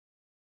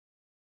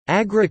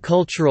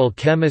Agricultural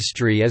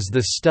chemistry is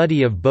the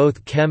study of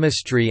both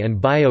chemistry and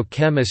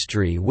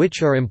biochemistry,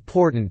 which are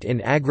important in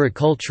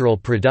agricultural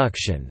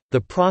production, the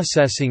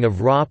processing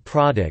of raw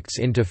products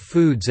into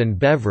foods and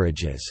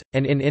beverages,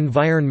 and in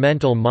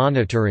environmental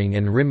monitoring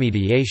and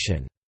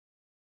remediation.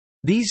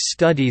 These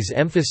studies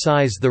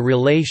emphasize the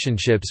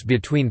relationships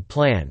between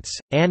plants,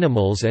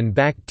 animals and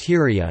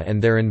bacteria and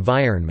their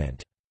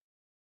environment.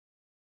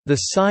 The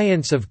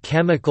science of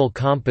chemical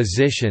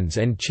compositions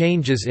and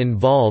changes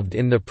involved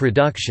in the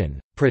production,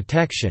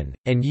 protection,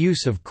 and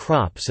use of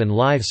crops and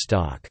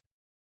livestock.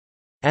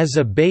 As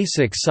a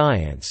basic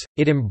science,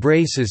 it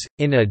embraces,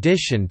 in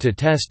addition to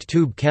test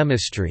tube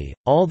chemistry,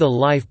 all the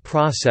life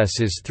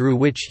processes through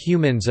which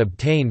humans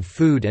obtain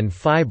food and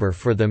fiber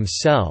for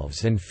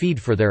themselves and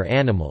feed for their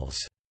animals.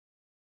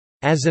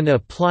 As an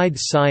applied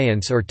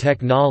science or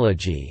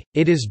technology,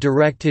 it is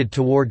directed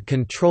toward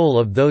control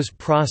of those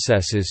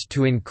processes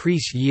to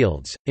increase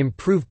yields,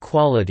 improve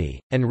quality,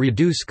 and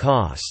reduce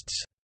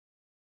costs.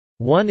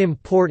 One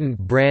important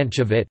branch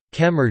of it,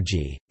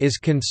 chemergy, is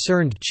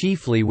concerned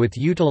chiefly with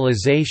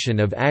utilization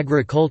of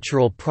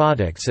agricultural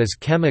products as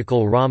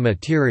chemical raw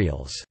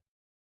materials,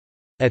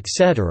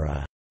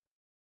 etc.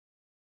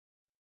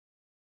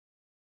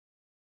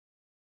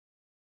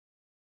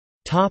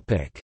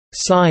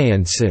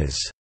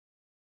 Sciences.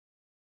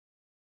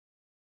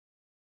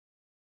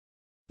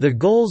 The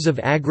goals of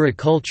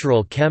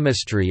agricultural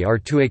chemistry are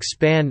to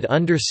expand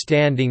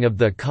understanding of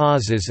the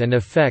causes and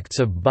effects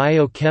of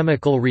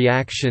biochemical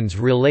reactions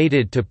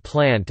related to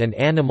plant and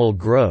animal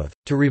growth,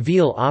 to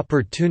reveal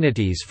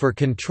opportunities for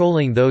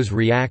controlling those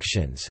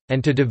reactions,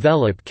 and to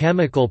develop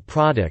chemical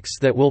products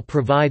that will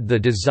provide the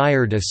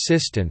desired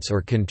assistance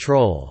or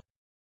control.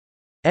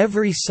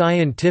 Every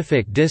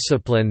scientific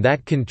discipline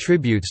that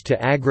contributes to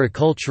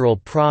agricultural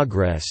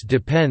progress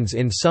depends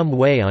in some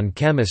way on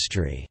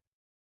chemistry.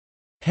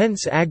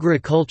 Hence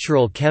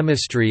agricultural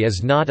chemistry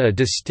is not a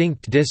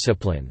distinct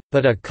discipline,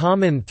 but a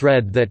common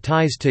thread that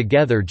ties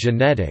together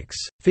genetics,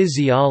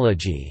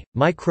 physiology,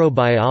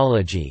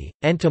 microbiology,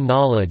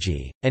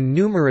 entomology, and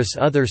numerous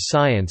other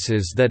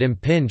sciences that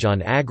impinge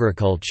on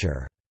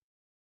agriculture.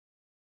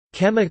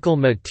 Chemical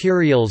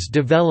materials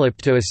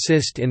developed to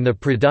assist in the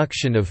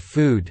production of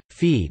food,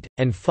 feed,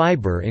 and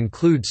fiber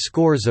include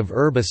scores of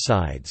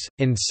herbicides,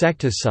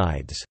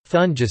 insecticides,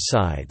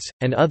 fungicides,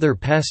 and other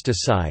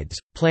pesticides,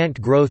 plant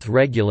growth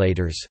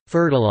regulators,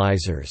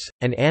 fertilizers,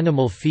 and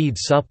animal feed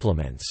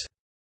supplements.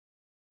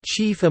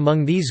 Chief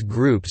among these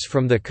groups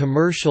from the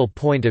commercial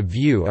point of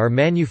view are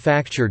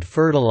manufactured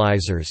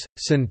fertilizers,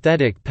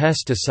 synthetic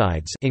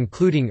pesticides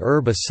including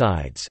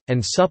herbicides,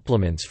 and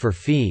supplements for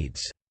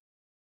feeds.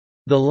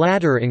 The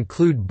latter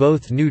include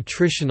both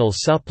nutritional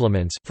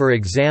supplements, for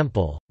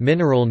example,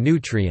 mineral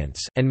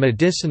nutrients, and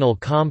medicinal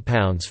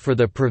compounds for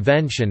the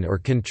prevention or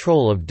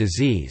control of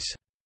disease.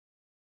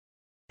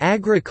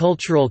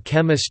 Agricultural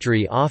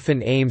chemistry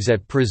often aims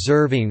at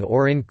preserving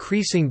or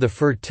increasing the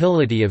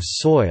fertility of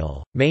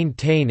soil,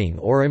 maintaining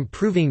or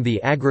improving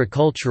the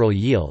agricultural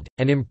yield,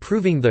 and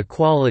improving the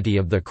quality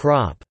of the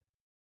crop.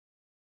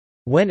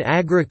 When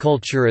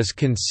agriculture is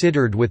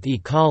considered with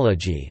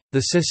ecology,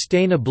 the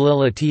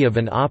sustainability of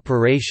an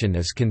operation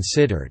is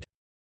considered.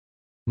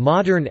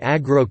 Modern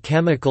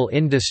agrochemical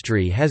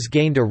industry has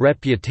gained a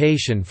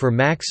reputation for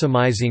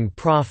maximizing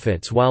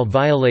profits while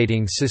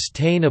violating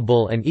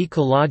sustainable and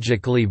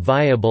ecologically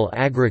viable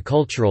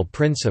agricultural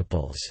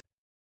principles.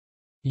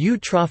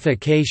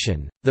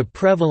 Eutrophication, the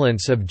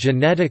prevalence of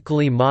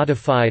genetically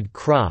modified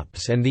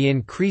crops and the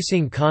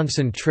increasing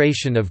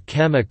concentration of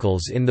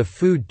chemicals in the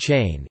food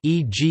chain,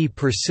 e.g.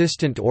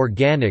 persistent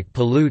organic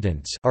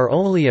pollutants, are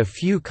only a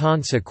few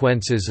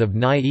consequences of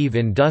naive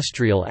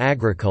industrial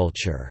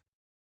agriculture.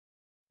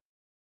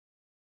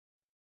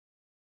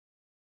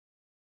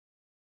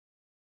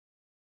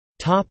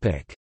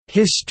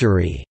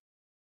 History.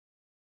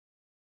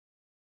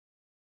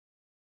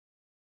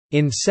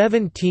 In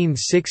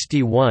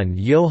 1761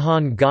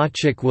 Johann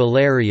Gottschalk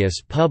Wallerius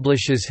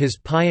publishes his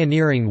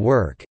pioneering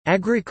work,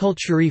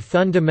 Agriculturae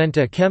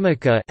Fundamenta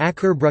Chemica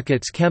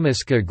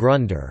Ackerbruchheitschemiske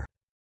Grunder.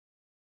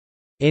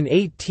 In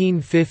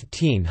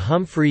 1815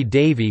 Humphrey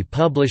Davy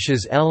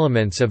publishes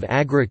Elements of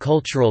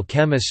Agricultural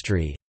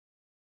Chemistry.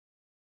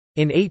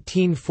 In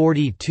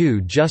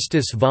 1842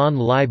 Justus von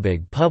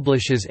Liebig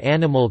publishes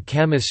Animal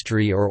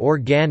Chemistry or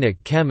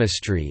Organic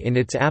Chemistry in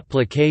its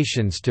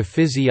applications to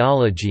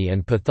physiology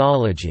and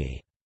pathology.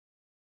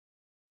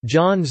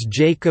 Jöns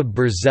Jacob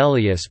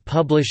Berzelius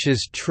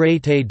publishes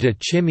Traité de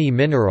chimie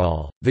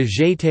minérale,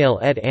 végétale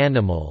et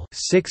animale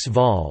 6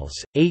 vols,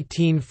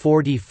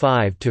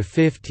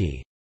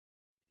 1845–50.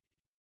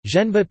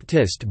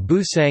 Jean-Baptiste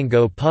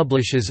Boussango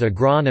publishes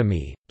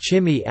Agronomie,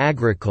 chimie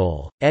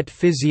agricole, et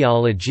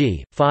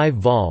physiologie 5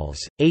 vols,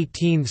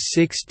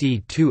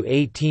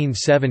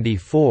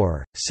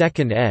 1860–1874,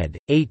 2nd ed.,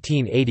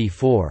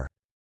 1884.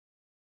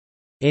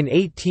 In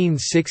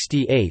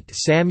 1868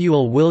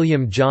 Samuel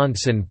William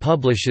Johnson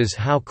publishes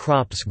How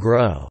Crops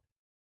Grow.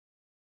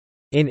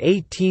 In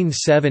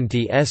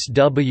 1870 S.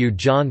 W.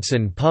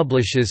 Johnson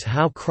publishes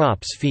How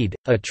Crops Feed,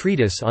 a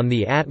treatise on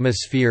the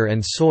atmosphere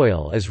and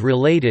soil as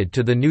related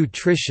to the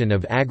nutrition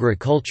of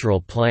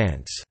agricultural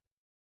plants.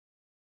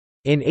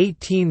 In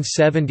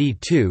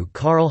 1872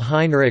 Karl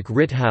Heinrich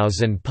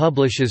Ritthausen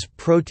publishes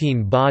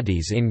Protein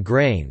Bodies in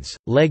Grains,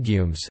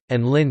 Legumes,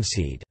 and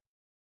Linseed.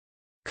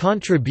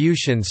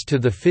 Contributions to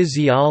the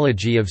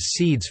Physiology of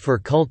Seeds for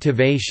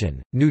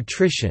Cultivation,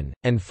 Nutrition,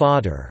 and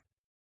Fodder.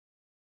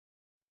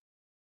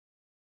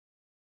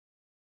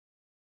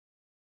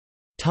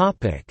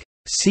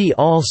 See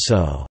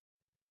also: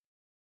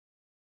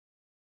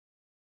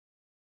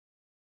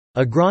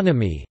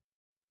 Agronomy,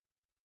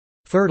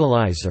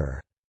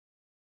 fertilizer.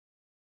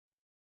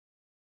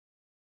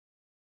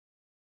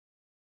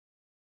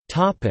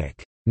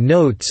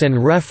 Notes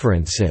and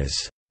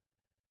references.